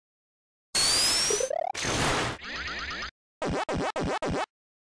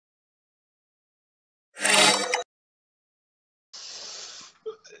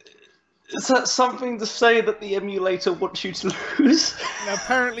Is that something to say that the emulator wants you to lose?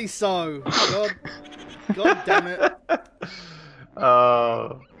 Apparently so. God damn it.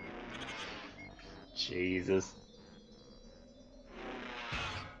 Oh, Jesus.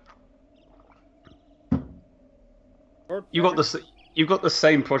 You've got the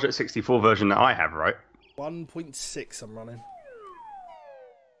same Project 64 version that I have, right? 1.6 I'm running.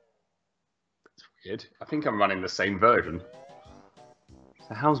 That's weird. I think I'm running the same version.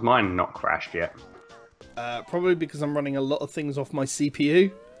 So how's mine not crashed yet? Probably because I'm running a lot of things off my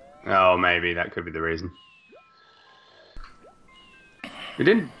CPU. Oh, maybe that could be the reason. We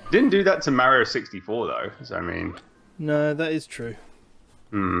didn't do that to Mario 64 though. So I mean, no, that is true.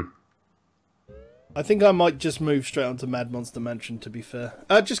 Hmm. I think I might just move straight onto Mad Monster Mansion. To be fair,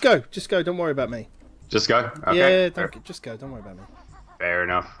 just go. Don't worry about me. Just go. Okay. Yeah, just go. Don't worry about me. Fair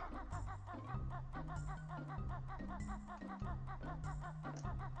enough.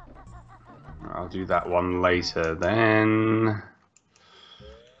 I'll do that one later then.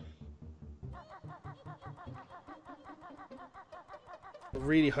 I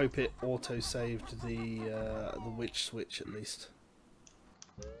really hope it auto-saved the witch switch at least.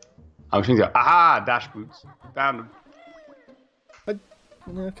 I was thinking, aha, dash boots, found them.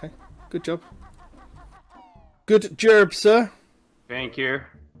 Yeah, okay, good job. Good job, sir. Thank you.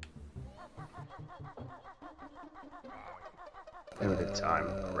 Have a good time.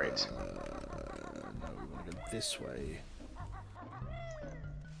 Great. No, we want to go this way.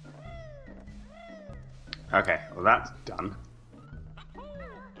 Okay, well that's done.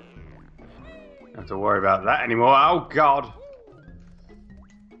 Don't have to worry about that anymore. Oh God!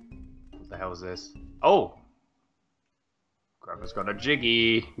 What the hell is this? Oh! Grandpa's got a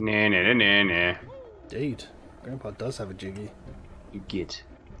jiggy. Nah, nah, nah, nah, nah. Indeed, Grandpa does have a jiggy. You get.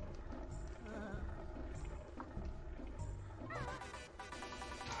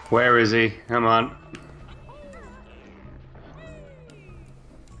 Where is he? Come on.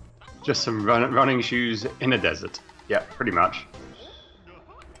 Just some running shoes in a desert. Yeah, pretty much.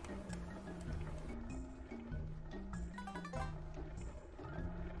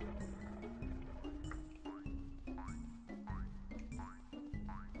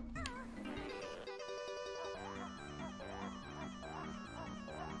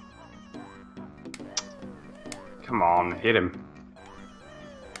 Come on, hit him.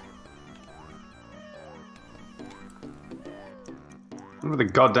 Look at the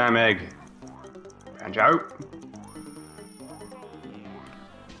goddamn egg. Banjo.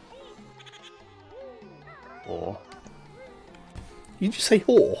 Or. You just say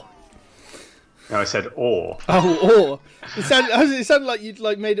whore? No, I said or. Oh, or. It sounded like you'd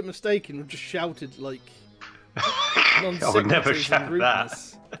made a mistake and just shouted like. I would never shout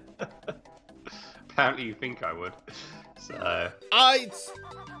that. Apparently you think I would. So.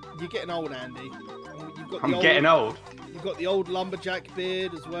 You're getting old, Andy. I'm getting old. You've got the old lumberjack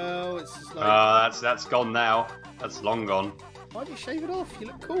beard as well. It's just like. That's gone now. That's long gone. Why do you shave it off? You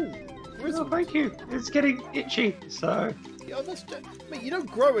look cool. Oh, thank you. It's getting itchy, so. Yeah, mate, you don't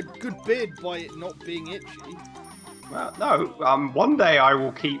grow a good beard by it not being itchy. Well, no. One day I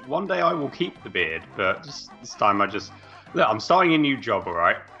will keep the beard, but this time look. I'm starting a new job, all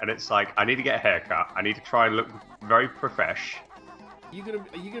right, and it's like I need to get a haircut. I need to try and look very profesh. Are you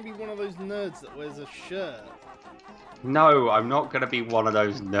gonna be one of those nerds that wears a shirt? No, I'm not gonna be one of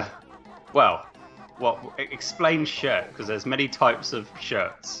those nerds. Well, explain shirt, because there's many types of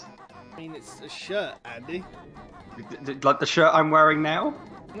shirts. I mean, it's a shirt, Andy. Like the shirt I'm wearing now?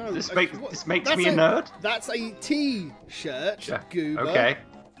 No, this makes me a nerd? That's a T-shirt, goober. Okay.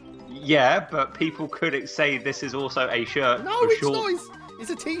 Yeah, but people could say this is also a shirt. No, it's not.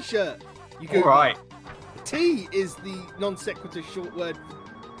 It's a T-shirt. All right. T is the non sequitur short word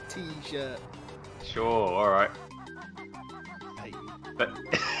for T-shirt. Sure, all right. Hey. But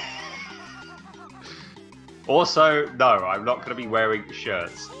also, no, I'm not going to be wearing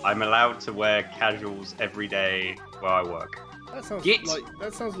shirts. I'm allowed to wear casuals every day where I work.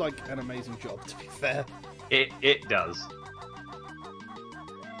 That sounds like an amazing job, to be fair. It does.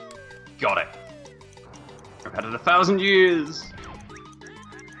 Got it. I've had it 1,000 years.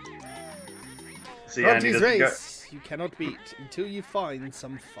 See, Andy doesn't race you cannot beat until you find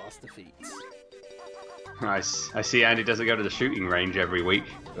some faster feet. Nice. I see Andy doesn't go to the shooting range every week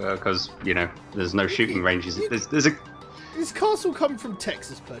because there's no shooting ranges. There's a. Does Castle come from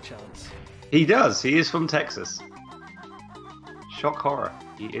Texas, perchance? He does. He is from Texas. Shock horror.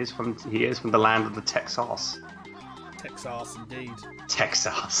 He is from the land of the Texas. Texas, indeed.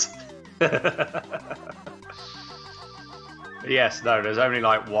 Texas. Yes, no, there's only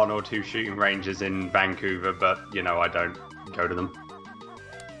like 1 or 2 shooting ranges in Vancouver, but, I don't go to them.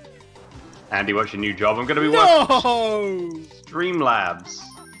 Andy, what's your new job? I'm going to be working Streamlabs.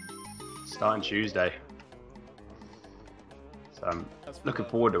 Starting Tuesday. So I'm looking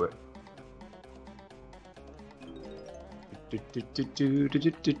forward to it.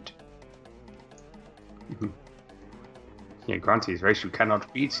 Yeah, Grunty's race you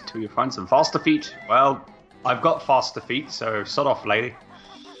cannot beat till you find some faster feet. Well, I've got faster feet, so sod off, lady.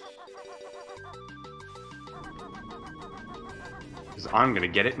 Because I'm going to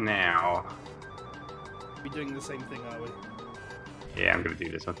get it now. We're doing the same thing, are we? Yeah, I'm going to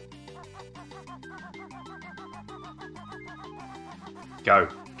do this one. Go,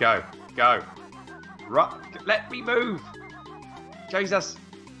 go, go. Let me move. Jesus.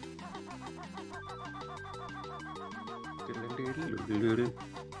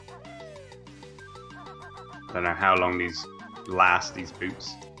 I don't know how long these last, these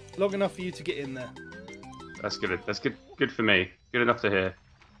boots. Long enough for you to get in there. That's good. That's good. Good for me. Good enough to hear.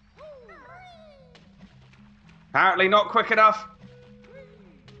 Apparently not quick enough.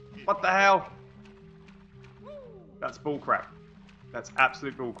 What the hell? That's bullcrap. That's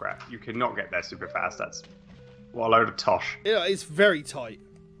absolute bullcrap. You cannot get there super fast. That's what a load of tosh. Yeah, it's very tight.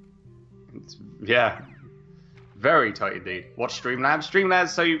 Yeah. Very tight indeed. Watch Streamlabs. Streamlabs,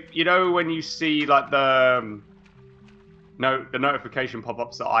 so you know when you see like the notification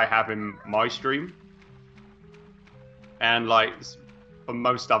pop-ups that I have in my stream? And like for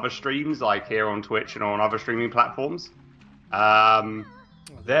most other streams, like here on Twitch and on other streaming platforms,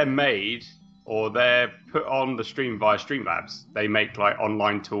 they're made or they're put on the stream via Streamlabs. They make like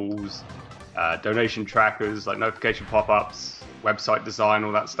online tools, donation trackers, like notification pop-ups, website design,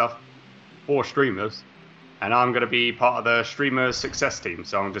 all that stuff for streamers. And I'm going to be part of the streamer success team,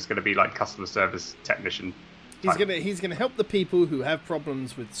 so I'm just going to be like customer service technician. He's gonna help the people who have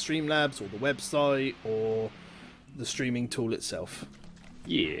problems with Streamlabs or the website or the streaming tool itself.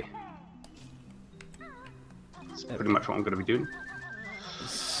 Yeah. That's pretty much what I'm going to be doing.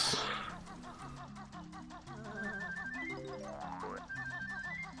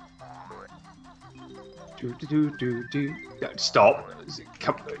 Stop.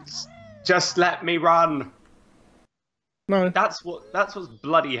 Just let me run. No. That's what's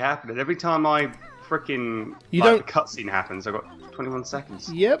bloody happening. Every time I frickin' the cutscene happens, I've got 21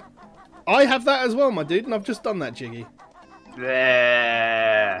 seconds. Yep. I have that as well, my dude, and I've just done that, Jiggy.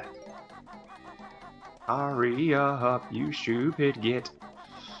 There. Hurry up, you stupid git.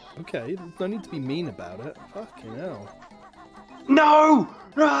 Okay, there's no need to be mean about it. Fucking hell. No!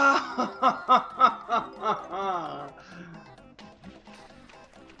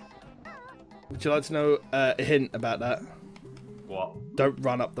 Would you like to know a hint about that? What? Don't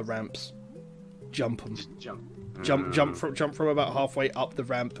run up the ramps. Jump them. Just jump. Jump from about halfway up the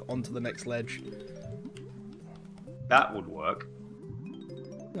ramp onto the next ledge. That would work.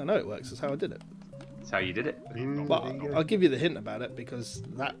 I know it works. That's how I did it. That's how you did it. But I'll give you the hint about it because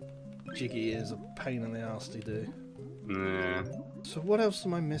that Jiggy is a pain in the ass to do. Yeah. So what else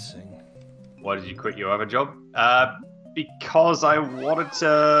am I missing? Why did you quit your other job? Because I wanted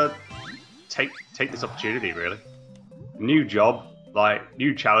to take this opportunity, really. New job, like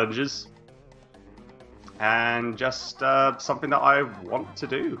new challenges, and just something that I want to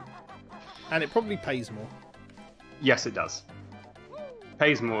do. And it probably pays more. Yes, it does.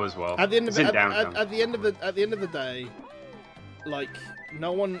 Pays more as well. At the end of It's at the end of the day, like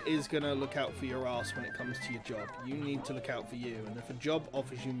no one is gonna look out for your ass when it comes to your job. You need to look out for you, and if a job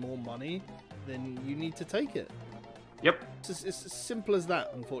offers you more money, then you need to take it. Yep. It's as simple as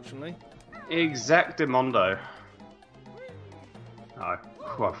that, unfortunately. Exactamundo. Oh,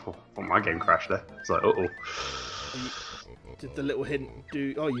 I thought my game crashed there. It's like, uh-oh. Did the little hint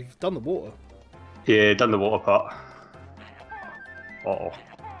do... Oh, you've done the water. Yeah, done the water part. Uh-oh.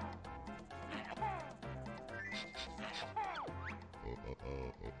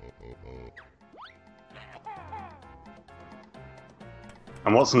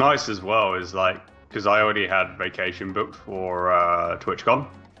 And what's nice as well is like, because I already had vacation booked for TwitchCon,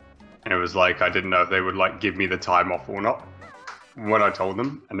 and it was like I didn't know if they would like give me the time off or not when I told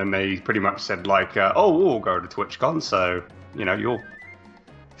them, and then they pretty much said like, oh, we'll go to TwitchCon, so you know you'll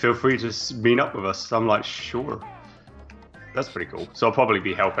feel free to meet up with us. So I'm like, sure, that's pretty cool. So I'll probably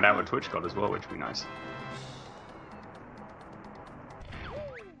be helping out with TwitchCon as well, which would be nice.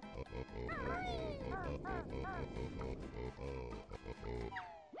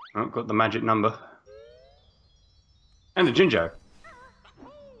 Oh, got the magic number. And a Jinjo.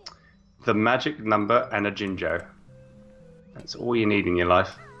 The magic number and a Jinjo. That's all you need in your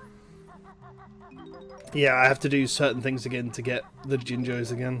life. Yeah, I have to do certain things again to get the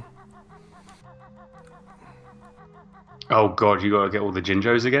Jinjos again. Oh god, you gotta get all the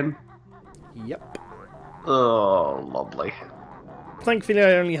Jinjos again? Yep. Oh, lovely. Thankfully,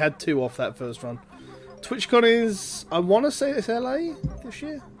 I only had 2 off that first run. TwitchCon is, I want to say it's LA this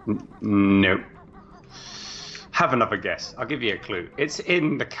year. Nope. Have another guess. I'll give you a clue. It's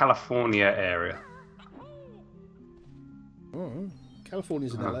in the California area. Oh,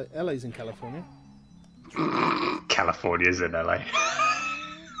 California's in LA. LA's in California. California's in LA.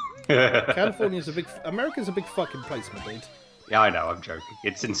 California's a big... America's a big fucking place, my dude. Yeah, I know, I'm joking.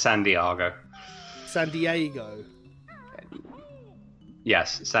 It's in San Diego. San Diego.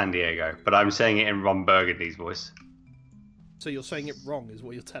 Yes, San Diego. But I'm saying it in Ron Burgundy's voice. So you're saying it wrong, is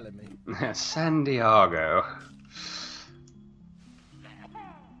what you're telling me. San Diego.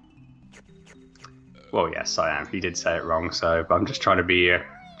 Well, yes, I am. He did say it wrong, so I'm just trying to be a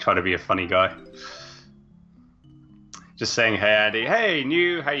funny guy. Just saying, hey Andy, hey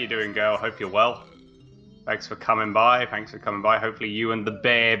New, how you doing, girl? Hope you're well. Thanks for coming by. Hopefully you and the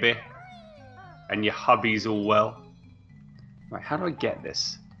baby and your hubby's all well. Right, how do I get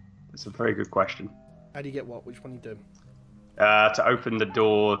this? That's a very good question. How do you get what? Which one you do? To open the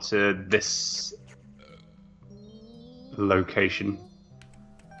door to this location.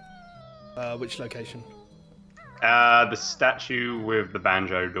 Which location? The statue with the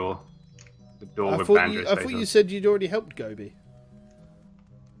banjo door. The door with banjo. I thought you said you'd already helped Gobi.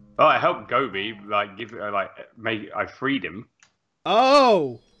 Oh, I helped Gobi. I freed him.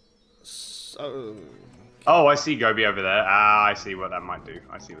 Oh. So. Oh, I see Gobi over there. Ah, I see what that might do.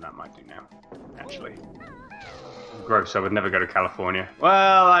 I see what that might do now. Actually. Gross, I would never go to California.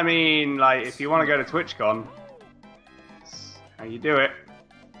 Well, I mean, like, if you want to go to TwitchCon, that's how you do it.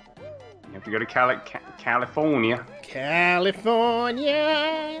 You have to go to California. California!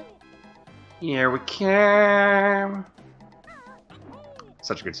 Here we come.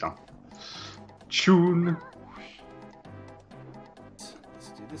 Such a good song. Tune. Let's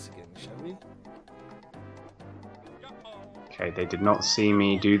do this again, shall we? Okay, they did not see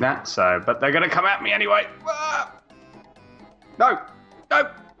me do that, so, but they're gonna come at me anyway. Ah! No!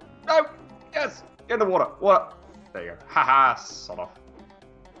 No! No! Yes! Get in the water! Water! There you go. Haha, sod off.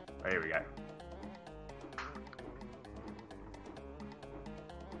 There we go.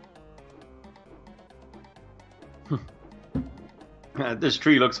 This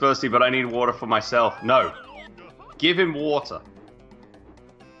tree looks thirsty, but I need water for myself. No. Give him water.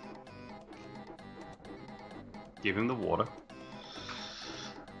 Give him the water.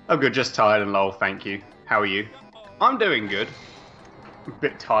 I'm good, just tired and lol, thank you. How are you? I'm doing good. A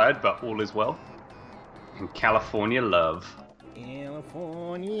bit tired, but all is well. In California love.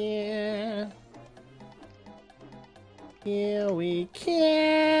 California. Here we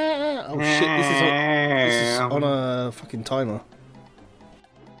can. Oh shit, this is on a fucking timer.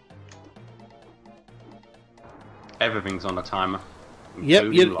 Everything's on a timer.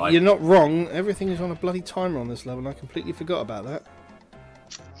 Yep, you're not wrong. Everything is on a bloody timer on this level, and I completely forgot about that.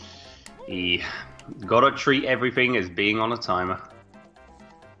 Yeah. Gotta treat everything as being on a timer.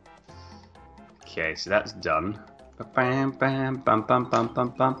 Okay, so that's done. Bam, bam, bum, bum, bum,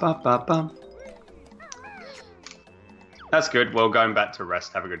 bum, bum, bum, bum, bum. That's good. Well, going back to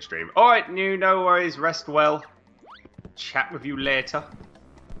rest. Have a good stream. Alright, New, no worries. Rest well. Chat with you later.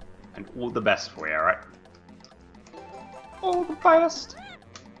 And all the best for you, alright? All the best.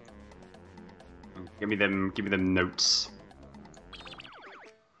 Give me them notes.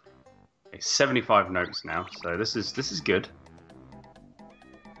 Okay, 75 notes now, so this is good.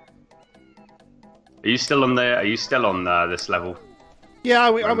 Are you still on this level? Yeah,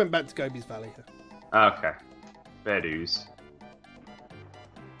 I went back to Gobi's Valley. Okay. Fair dues.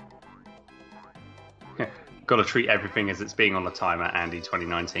 Gotta treat everything as it's being on the timer, Andy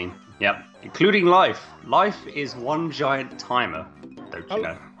 2019. Yep. Including life. Life is one giant timer, don't you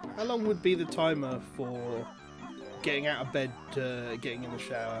know? How long would be the timer for getting out of bed to getting in the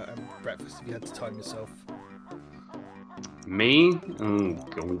shower and breakfast if you had to time yourself? Me? Oh,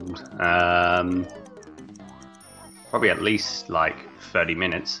 God. Probably at least, like, 30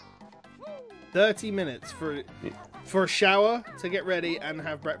 minutes. 30 minutes for a shower, to get ready, and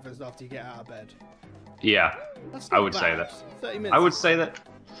have breakfast after you get out of bed. Yeah, I would say that. 30 minutes. I would say that,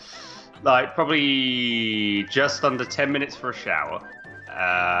 like, probably just under 10 minutes for a shower.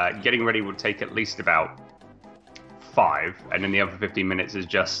 Getting ready would take at least about 5, and then the other 15 minutes is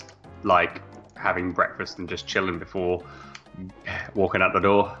just, like, having breakfast and just chilling before walking out the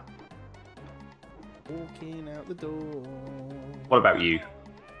door. Walking out the door. What about you?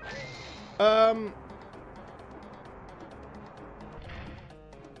 Timer.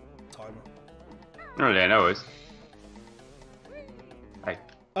 Oh yeah, no worries. Hey.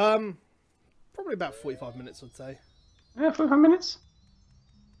 Probably about 45 minutes, I'd say. Yeah, 45 minutes.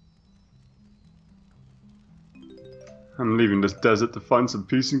 I'm leaving this desert to find some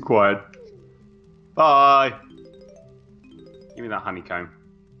peace and quiet. Bye! Give me that honeycomb.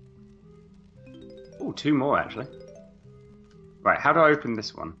 Oh, 2 more actually. Right, how do I open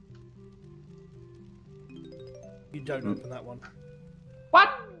this one? You don't open that one. What?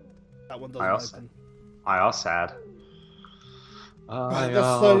 That one doesn't open. I are sad. Right,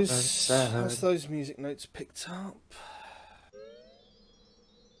 that's those music notes picked up.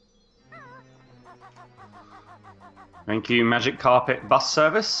 Thank you, Magic Carpet Bus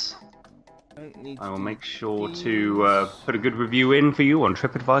Service. Don't need I will to make sure to put a good review in for you on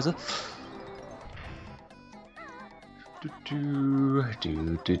TripAdvisor.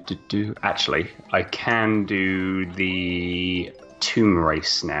 Actually, I can do the tomb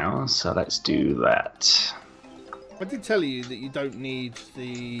race now, so let's do that. I did tell you that you don't need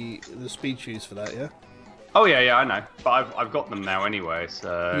the speed shoes for that, yeah? Oh yeah, I know, but I've got them now anyway.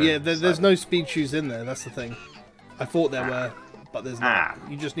 So yeah, there's no speed shoes in there. That's the thing. I thought there were, but there's not.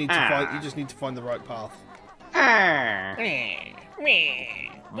 You just need to find the right path.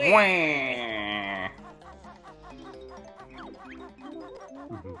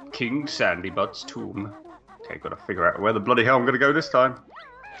 King Sandybud's tomb. Okay, gotta figure out where the bloody hell I'm gonna go this time.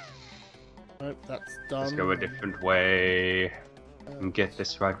 Nope, that's done. Let's go a different way and get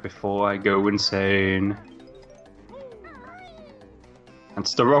this right before I go insane.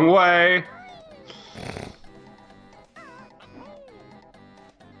 That's the wrong way.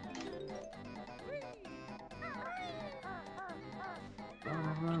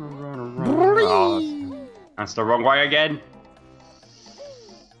 Oh, that's the wrong way again.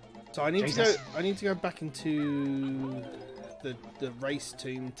 So I need to go back into the race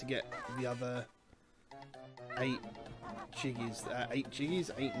tomb to get the other 8 jiggies,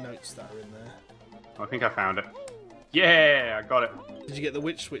 8 notes that are in there. I think I found it. Yeah, I got it. Did you get the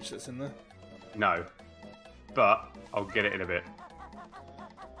witch switch that's in there? No, but I'll get it in a bit.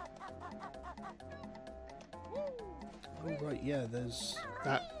 Oh right, yeah. There's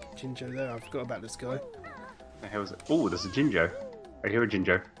that Jinjo there. I forgot about this guy. The hell is it? Oh, there's a Jinjo. I hear a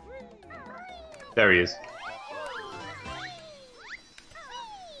Jinjo. There he is.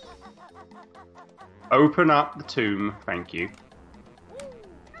 Open up the tomb, thank you.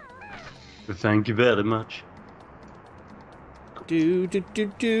 Thank you very much. How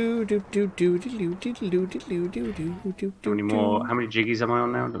many more? How many jiggies am I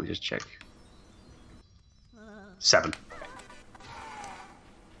on now? Let me just check. 7.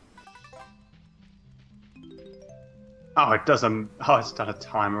 Oh, it doesn't. Oh, it's done a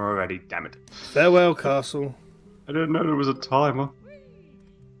timer already. Damn it. Farewell, castle. I didn't know there was a timer.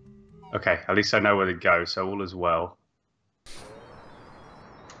 Okay, at least I know where to go, so all is well.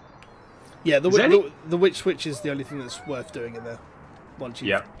 Yeah, the witch switch is the only thing that's worth doing in there. Once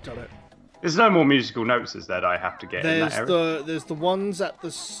you've done it. There's no more musical notes, is there, that I have to get in that area? There's the ones at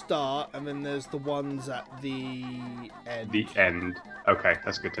the start, and then there's the ones at the end. The end. Okay,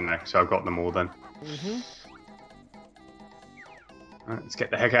 that's good to know. So I've got them all then. Right, let's get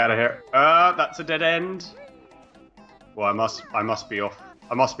the heck out of here. That's a dead end. Well, I must be off.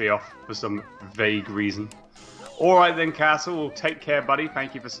 I must be off for some vague reason. All right then, Castle. Well, take care, buddy.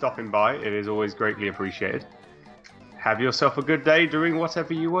 Thank you for stopping by. It is always greatly appreciated. Have yourself a good day doing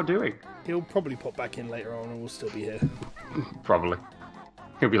whatever you are doing. He'll probably pop back in later on and we'll still be here. Probably.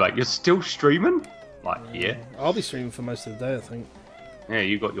 He'll be like, "You're still streaming?" Like, yeah. I'll be streaming for most of the day, I think. Yeah,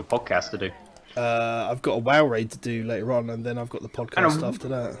 you've got your podcast to do. I've got a WoW raid to do later on, and then I've got the podcast after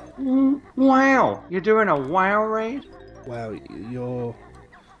that. Wow! You're doing a WoW raid? Wow, your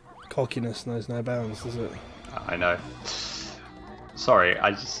cockiness knows no bounds, does it? I know. Sorry,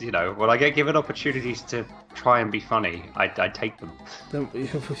 I just, when I get given opportunities to try and be funny, I take them. Well,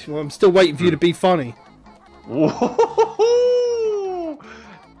 I'm still waiting for you to be funny. Whoa!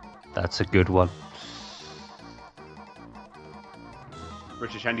 That's a good one.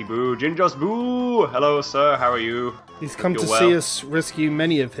 British Andy Boo, Ginjos Boo! Hello, sir, how are you? He's come to see us rescue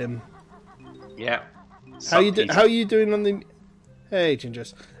many of him. Yeah. How are you doing on the... Hey,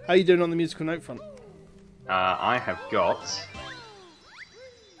 Ginjos. How are you doing on the musical note front? I have got...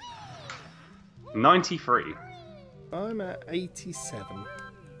 93. I'm at 87.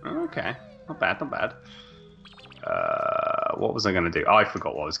 Okay, not bad, not bad. What was I going to do? I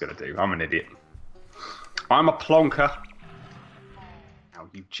forgot what I was going to do. I'm an idiot. I'm a plonker. Ow,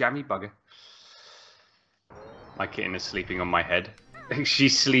 you jammy bugger. My kitten is sleeping on my head.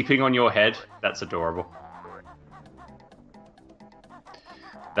 She's sleeping on your head? That's adorable.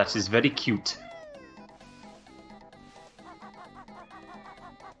 That is very cute.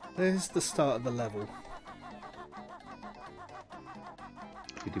 There's the start of the level.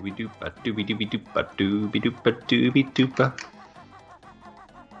 dooby doopa, dooby dooby doopa, dooby doopa, dooby doopa.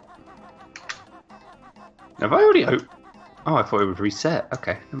 Have I already? Oh, I thought it would reset.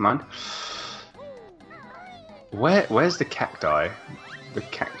 Okay, never mind. Where's the cacti? The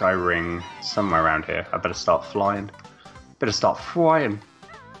cacti ring somewhere around here. I better start flying. Better start flying.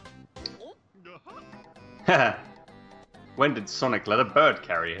 When did Sonic let a bird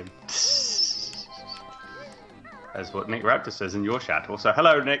carry him? That's what Nick Raptor says in your chat. Also,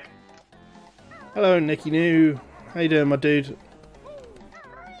 hello, Nick. Hello, Nicky New. How you doing, my dude?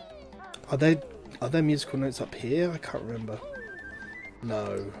 Are there musical notes up here? I can't remember.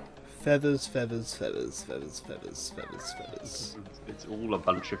 No. Feathers, feathers, feathers, feathers, feathers, feathers, feathers. It's all a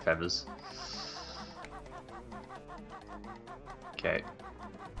bunch of feathers. Okay.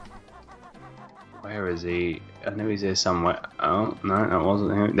 Where is he? I know he's here somewhere. Oh, no, that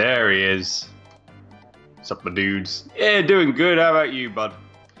wasn't him. There he is. What's up, my dudes? Yeah, doing good. How about you, bud?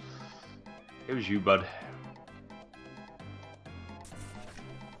 It was you, bud.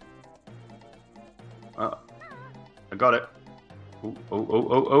 Oh, I got it. Oh, oh, oh,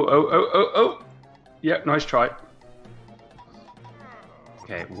 oh, oh, oh, oh, oh, oh. Yeah, nice try.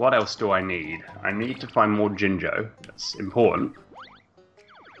 Okay, what else do I need? I need to find more Jinjo. That's important.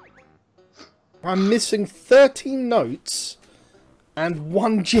 I'm missing 13 notes and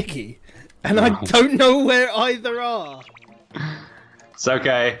 1 Jiggy, and I don't know where either are. It's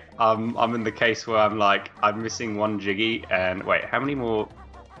okay. I'm in the case where I'm missing 1 Jiggy, and wait, how many more?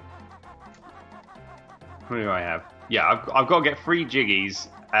 How many do I have? Yeah, I've got to get 3 Jiggies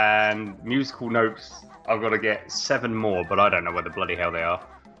and musical notes. I've got to get 7 more, but I don't know where the bloody hell they are.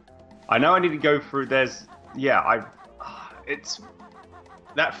 I know I need to go through. It's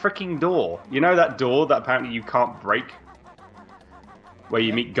that freaking door. You know that door that apparently you can't break, where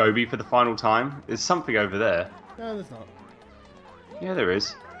you meet Gobi for the final time. There's something over there. No, there's not. Yeah, there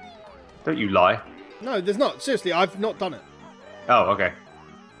is. Don't you lie. No, there's not. Seriously, I've not done it. Oh, okay.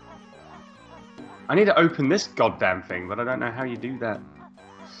 I need to open this goddamn thing, but I don't know how you do that.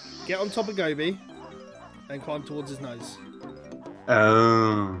 Get on top of Gobi and climb towards his nose.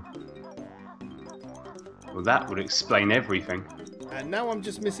 Oh. Well, that would explain everything. And now I'm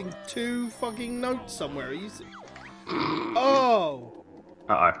just missing 2 fucking notes somewhere. Are you Oh!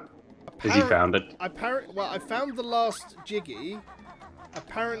 Uh-oh. Has he found it? Well, I found the last Jiggy.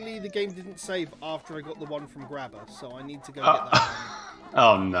 Apparently the game didn't save after I got the one from Grabber, so I need to go get that one.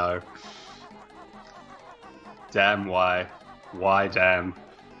 Oh no. Damn, why? Why damn?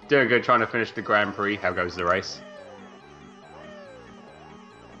 Doing good, trying to finish the Grand Prix. How goes the race?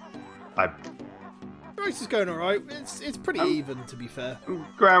 The race is going alright. It's pretty even, to be fair.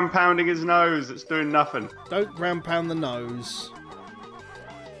 Ground pounding his nose. It's doing nothing. Don't ground pound the nose.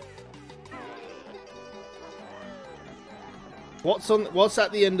 What's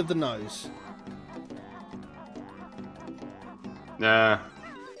at the end of the nose? Nah.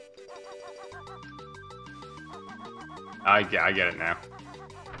 I get it now.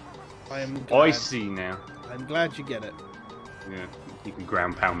 I am glad. I see now. I'm glad you get it. Yeah, you can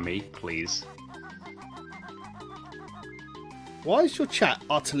ground pound me, please. Why is your chat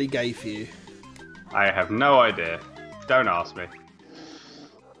utterly gay for you? I have no idea. Don't ask me.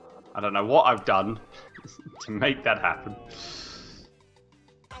 I don't know what I've done to make that happen.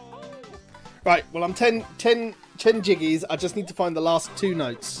 Right, well I'm 10 Jiggies. I just need to find the last 2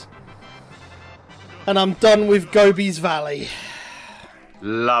 notes. And I'm done with Gobi's Valley.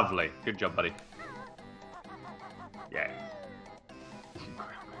 Lovely. Good job, buddy. Yeah.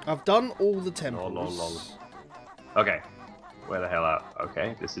 I've done all the temples. Lol. Okay. Where the hell out?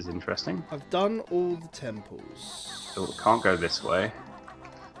 Okay, this is interesting. I've done all the temples. So it can't go this way.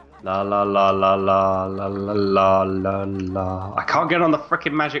 La la la la la la la la la la. I can't get on the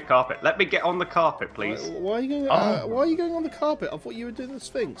frickin' magic carpet. Let me get on the carpet, please. Why are you going? Why are you going on the carpet? I thought you were doing the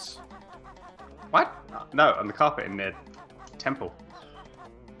Sphinx. What? No, on the carpet in the temple.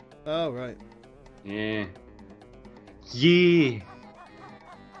 Oh right. Yeah. Yeah.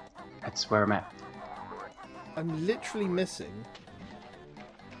 That's where I'm at. I'm literally missing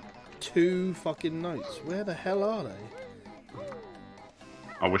 2 fucking notes. Where the hell are they?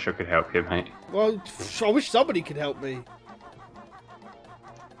 I wish I could help you, mate. Well, I wish somebody could help me.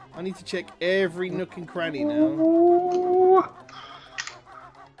 I need to check every nook and cranny now.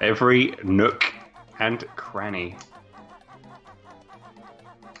 Every nook and cranny.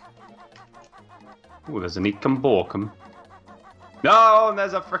 Oh, there's a neat Borkum. No, and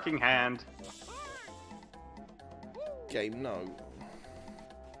there's a freaking hand. Game no.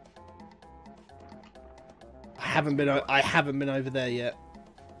 I haven't been over there yet.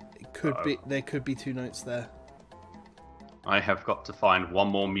 It could be. There could be 2 notes there. I have got to find one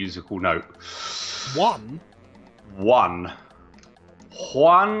more musical note. One? One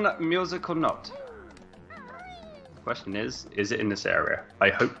musical note. The question is it in this area? I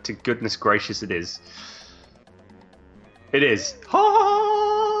hope to goodness gracious it is. It is.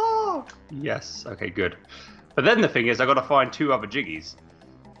 Ha! Yes, okay, good. But then the thing is, I got to find 2 other Jiggies.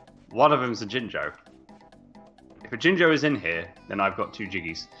 One of them's a Jinjo. If a Jinjo is in here, then I've got 2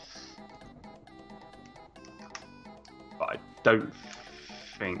 Jiggies. But I don't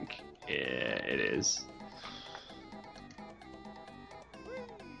think it is.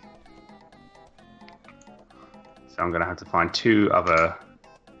 So I'm going to have to find 2 other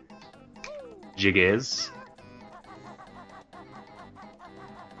Jiggies.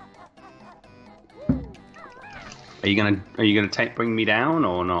 Are you gonna bring me down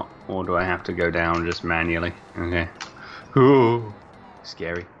or not? Or do I have to go down just manually? Okay. Ooh,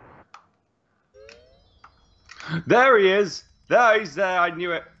 scary. There he is! There, he's there, I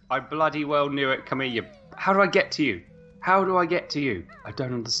knew it. I bloody well knew it. Come here, you. How do I get to you? How do I get to you? I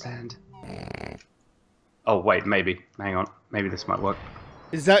don't understand. Oh, wait, maybe. Hang on. Maybe this might work.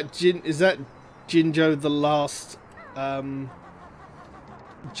 Is that Jinjo the last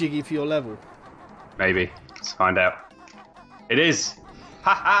Jiggy for your level? Maybe. Let's find out. It is!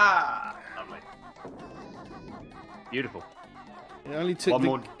 Ha ha! Lovely. Beautiful. It only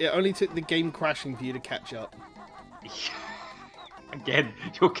took the game crashing for you to catch up. Again,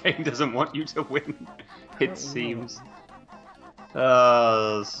 your game doesn't want you to win, it seems.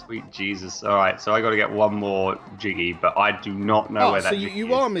 Oh, sweet Jesus. Alright, so I gotta get one more Jiggy, but I do not know where that Jiggy is. So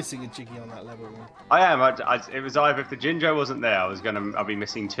you are missing a Jiggy on that level then? I am. It was either, if the Jinjo wasn't there, I'd be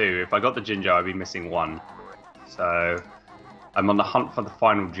missing 2. If I got the Jinjo, I'd be missing 1. So, I'm on the hunt for the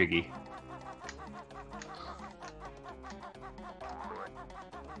final Jiggy.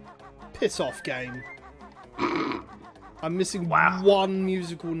 Piss off, game. I'm missing 1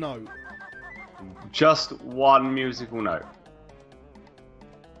 musical note. Just 1 musical note.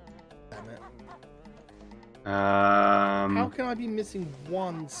 Damn it. How can I be missing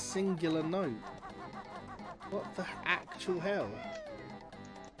 1 singular note? What the actual hell?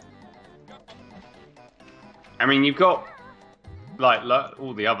 I mean, you've got like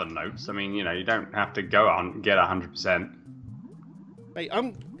all the other notes. I mean, you know, you don't have to go on get 100%. Mate,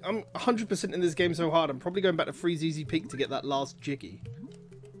 I'm 100% in this game so hard. I'm probably going back to Freeze Easy Peak to get that last Jiggy.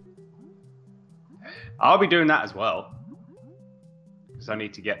 I'll be doing that as well, because I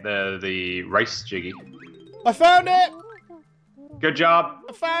need to get the race Jiggy. I found it. Good job.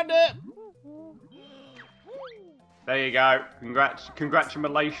 I found it. There you go.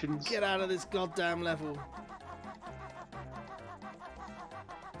 Congratulations. Get out of this goddamn level.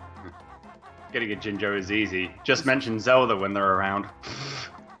 Getting a Jinjo is easy. Just mention Zelda when they're around.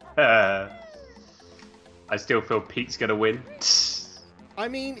 I still feel Pete's gonna win. I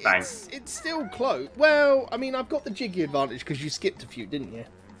mean, it's still close. Well, I mean, I've got the Jiggy advantage because you skipped a few, didn't you?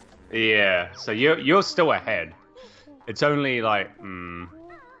 Yeah, so you're still ahead. It's only like,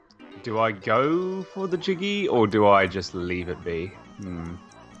 do I go for the Jiggy or do I just leave it be?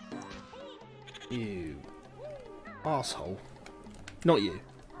 You asshole. Not you.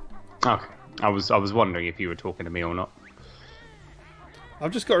 Okay. I was wondering if you were talking to me or not.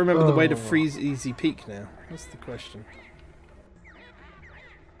 I've just got to remember the way to Freeze Easy Peak now. That's the question.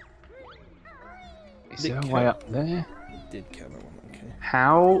 Is there a way up there? It did count that one, okay.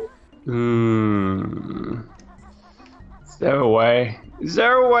 How? Is there a way? Is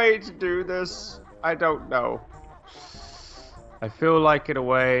there a way to do this? I don't know. I feel like in a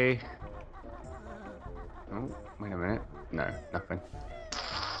way... Oh, wait a minute. No, nothing.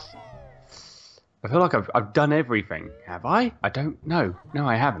 I feel like I've done everything. Have I? I don't know. No,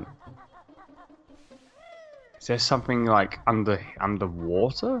 I haven't. Is there something like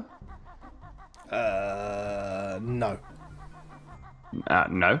underwater? No.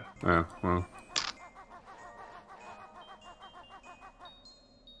 No. Oh, well.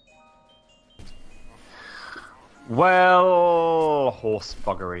 Well, horse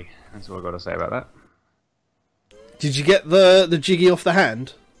buggery. That's all I've got to say about that. Did you get the Jiggy off the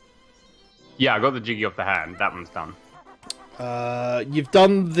hand? Yeah, I got the Jiggy off the hand. That one's done. You've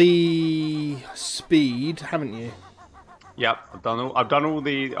done the speed, haven't you? Yep, I've done all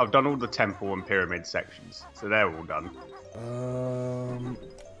the temple and pyramid sections, so they're all done.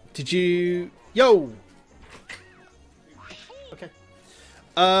 Did you? Yo. Okay.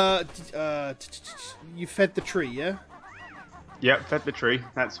 You fed the tree, yeah? Yep, fed the tree.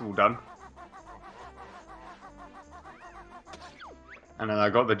 That's all done. And then I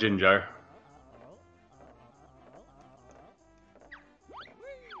got the Jinjo.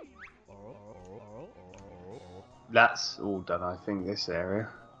 that's all done, I think, this area.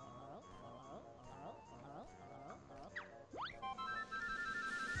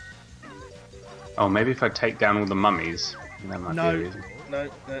 Oh, maybe if I take down all the mummies, that might be a reason. No.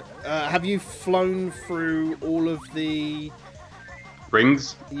 Have you flown through all of the...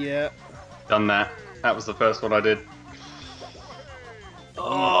 Rings? Yeah. Done that. That was the first one I did.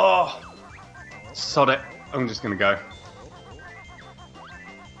 Oh! Sod it. I'm just gonna go.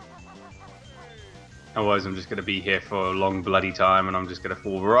 Otherwise, I'm just gonna be here for a long bloody time, and I'm just gonna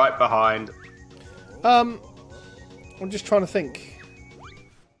fall right behind. I'm just trying to think.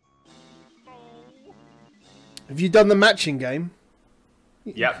 Have you done the matching game?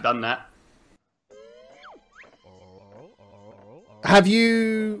 Yep, done that. Have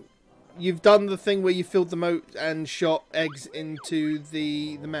you... You've done the thing where you filled the moat and shot eggs into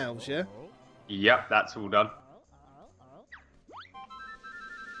the mouths, yeah? Yep, that's all done.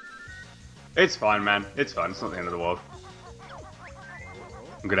 It's fine, man. It's fine. It's not the end of the world.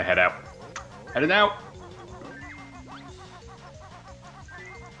 I'm gonna head out. Heading out!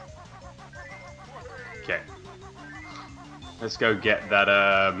 Okay. Let's go get that,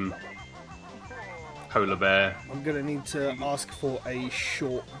 polar bear. I'm gonna need to ask for a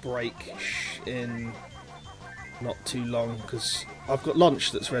short break in not too long because I've got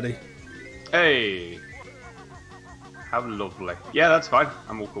lunch that's ready. Hey! How lovely. Yeah, that's fine.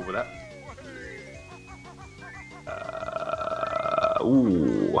 I'm all cool with that.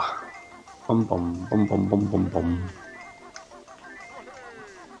 Ooh. Bum bum bum bum bum bum bum.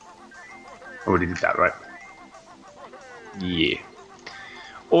 Already did that, right? Yeah.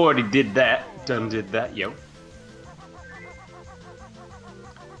 Already did that. Done did that, yo.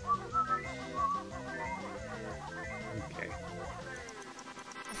 Okay.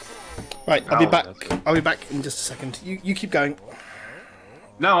 Right, I'll be back. I'll be back in just a second. You keep going.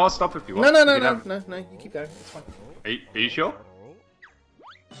 No, I'll stop if you want. No. You keep going. It's fine. Are you sure?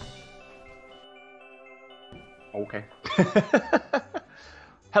 Okay.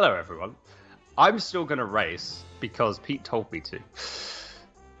 Hello, everyone. I'm still going to race because Pete told me to.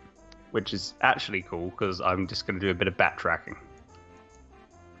 Which is actually cool because I'm just going to do a bit of backtracking.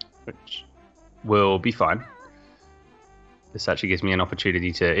 Which will be fine. This actually gives me an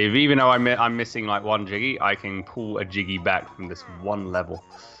opportunity to... Even though I'm missing like one Jiggy, I can pull a Jiggy back from this one level.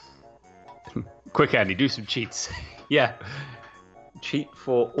 Quick, Andy, do some cheats. Yeah. Cheat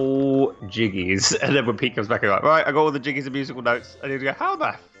for all Jiggies. And then when Pete comes back, I'm like, right, I got all the Jiggies and musical notes. I need to go, how the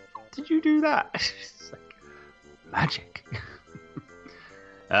f did you do that? It's like, magic.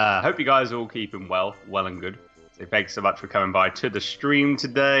 Hope you guys are all keeping well and good. So thanks so much for coming by to the stream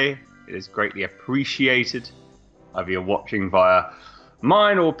today. It is greatly appreciated. Either you're watching via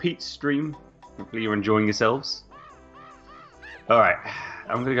mine or Pete's stream. Hopefully you're enjoying yourselves. Alright,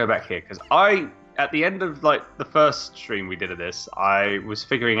 I'm going to go back here because at the end of like the first stream we did of this, I was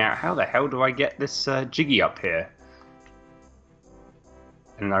figuring out how the hell do I get this Jiggy up here?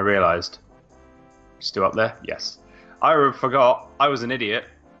 And I realised, still up there? Yes. I forgot, I was an idiot,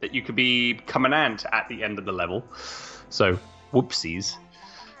 that you could become an ant at the end of the level. So, whoopsies.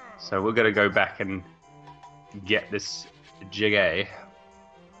 So we're going to go back and get this Jiggy.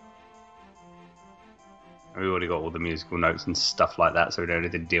 We already got all the musical notes and stuff like that, so we don't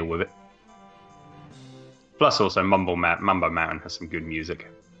need to deal with it. Plus also Mambo Mountain has some good music.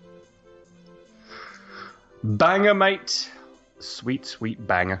 Banger, mate. Sweet, sweet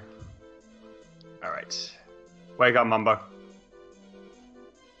banger. Alright. Wake up, Mumbo.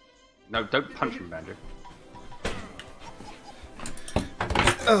 No, don't punch him, Banjo.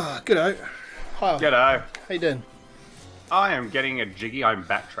 G'day. Hi. G'day. How you doing? I am getting a Jiggy. I'm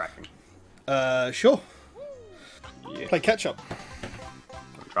backtracking. Sure. Yeah. Play catch up.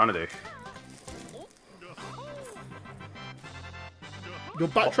 I'm trying to do. You're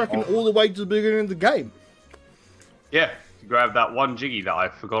backtracking all the way to the beginning of the game. Yeah, to grab that one Jiggy that I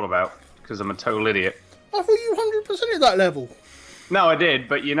forgot about because I'm a total idiot. I thought you 100% at that level. No, I did,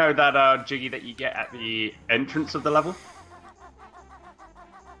 but you know that Jiggy that you get at the entrance of the level?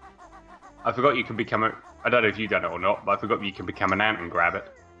 I forgot you can become a... I don't know if you've done it or not, but I forgot you can become an ant and grab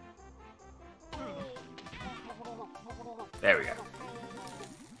it. There we go.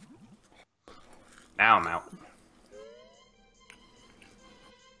 Now I'm out.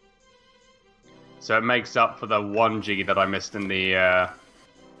 So it makes up for the one Jiggy that I missed in the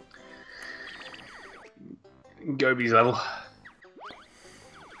Gobies level.